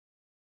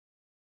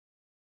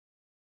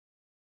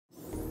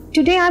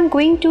Today I am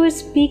going to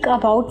speak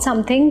about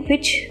something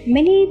which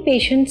many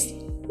patients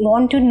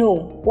want to know.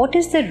 What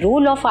is the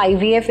role of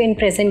IVF in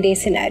present day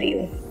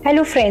scenario?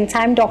 Hello friends,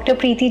 I am Dr.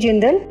 Preeti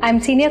Jindal. I am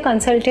Senior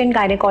Consultant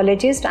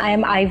Gynecologist. I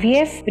am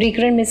IVF,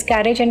 recurrent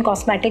miscarriage and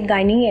cosmetic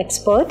gynae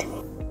expert.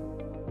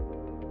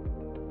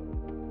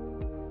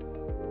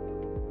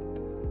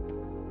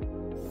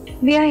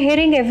 We are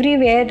hearing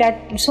everywhere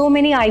that so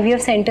many IVF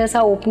centers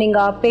are opening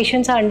up,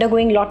 patients are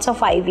undergoing lots of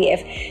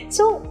IVF.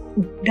 So,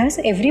 does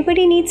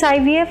everybody needs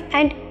IVF,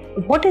 and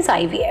what is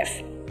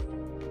IVF?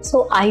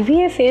 So,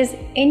 IVF is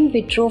in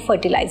vitro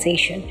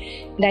fertilization.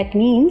 That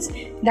means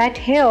that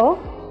here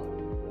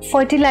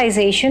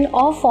fertilization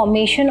or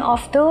formation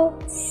of the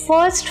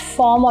first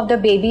form of the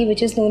baby,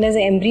 which is known as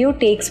embryo,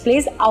 takes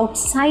place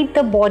outside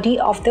the body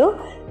of the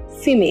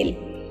female.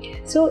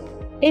 So,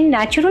 in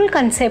natural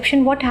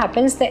conception, what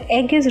happens? The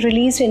egg is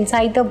released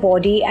inside the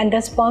body and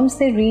the sperms,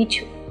 they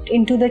reach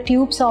into the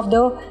tubes of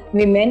the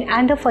women,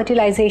 and the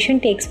fertilization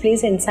takes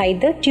place inside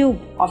the tube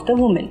of the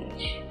woman.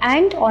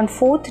 And on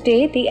 4th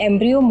day, the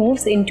embryo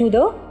moves into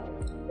the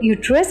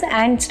uterus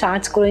and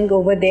starts growing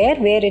over there,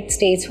 where it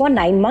stays for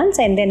 9 months,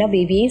 and then a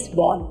baby is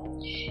born.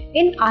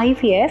 In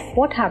IVF,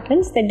 what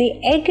happens? That the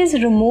egg is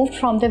removed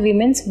from the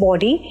woman's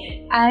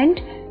body and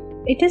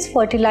it is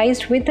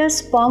fertilized with the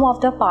sperm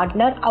of the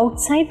partner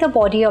outside the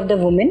body of the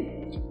woman.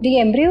 The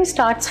embryo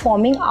starts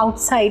forming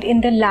outside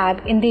in the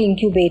lab, in the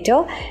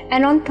incubator,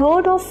 and on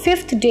 3rd or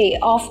 5th day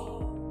of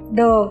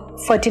the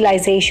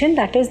fertilization,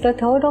 that is the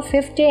 3rd or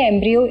 5th day,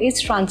 embryo is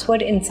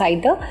transferred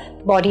inside the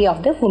body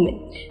of the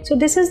woman. So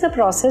this is the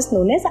process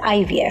known as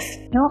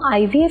IVF. Now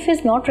IVF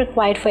is not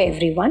required for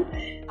everyone.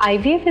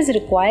 IVF is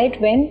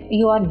required when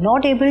you are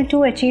not able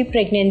to achieve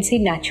pregnancy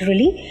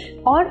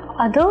naturally, or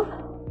other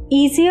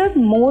easier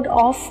mode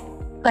of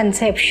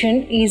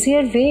conception,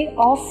 easier way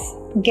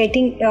of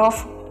getting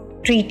of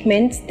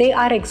treatments, they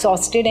are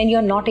exhausted and you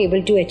are not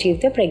able to achieve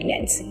the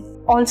pregnancy.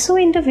 Also,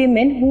 in the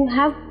women who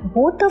have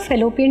both the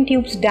fallopian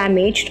tubes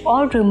damaged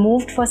or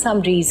removed for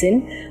some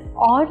reason,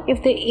 or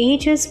if the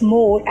age is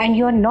more and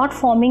you are not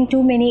forming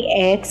too many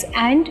eggs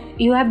and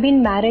you have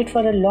been married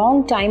for a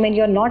long time and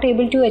you are not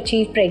able to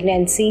achieve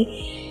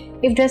pregnancy,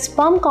 if the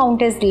sperm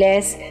count is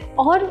less,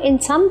 or in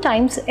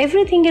sometimes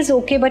everything is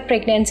okay but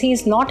pregnancy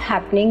is not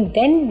happening,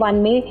 then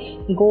one may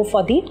go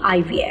for the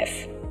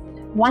IVF.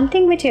 One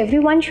thing which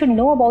everyone should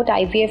know about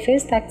IVF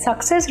is that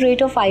success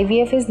rate of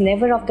IVF is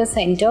never of the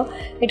center,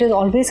 it is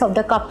always of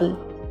the couple.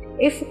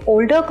 If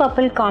older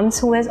couple comes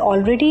who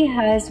already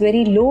has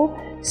very low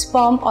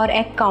sperm or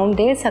egg count,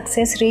 their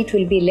success rate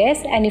will be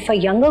less, and if a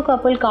younger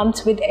couple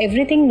comes with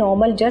everything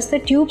normal, just the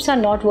tubes are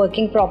not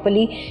working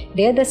properly,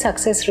 there the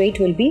success rate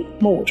will be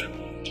more.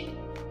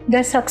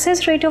 The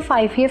success rate of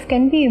IVF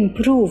can be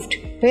improved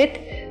with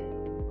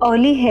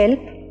early help.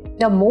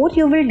 The more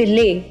you will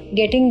delay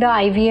getting the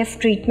IVF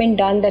treatment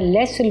done, the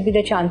less will be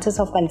the chances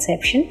of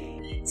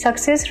conception.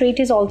 Success rate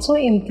is also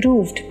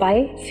improved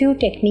by few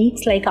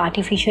techniques like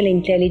artificial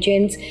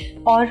intelligence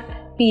or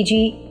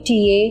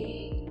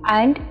PGTA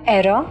and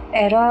ERA.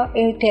 ERA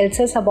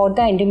tells us about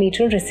the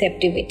endometrial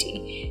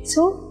receptivity.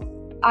 So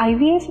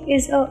IVF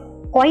is a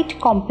quite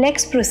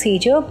complex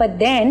procedure, but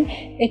then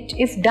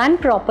if done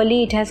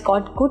properly, it has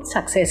got good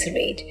success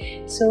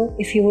rate. So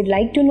if you would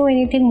like to know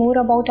anything more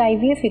about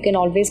IVF, you can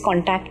always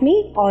contact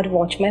me or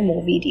watch my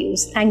more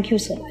videos. Thank you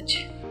so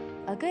much.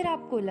 अगर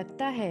आपको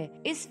लगता है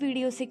इस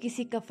video से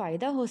किसी का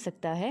फायदा हो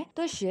सकता है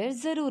तो शेयर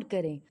जरूर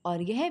करें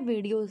और यह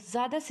वीडियो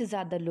ज्यादा से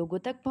ज्यादा लोगों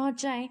तक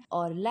पहुंचाएं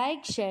और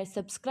लाइक, शेयर,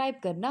 सब्सक्राइब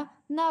करना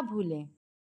ना भूलें।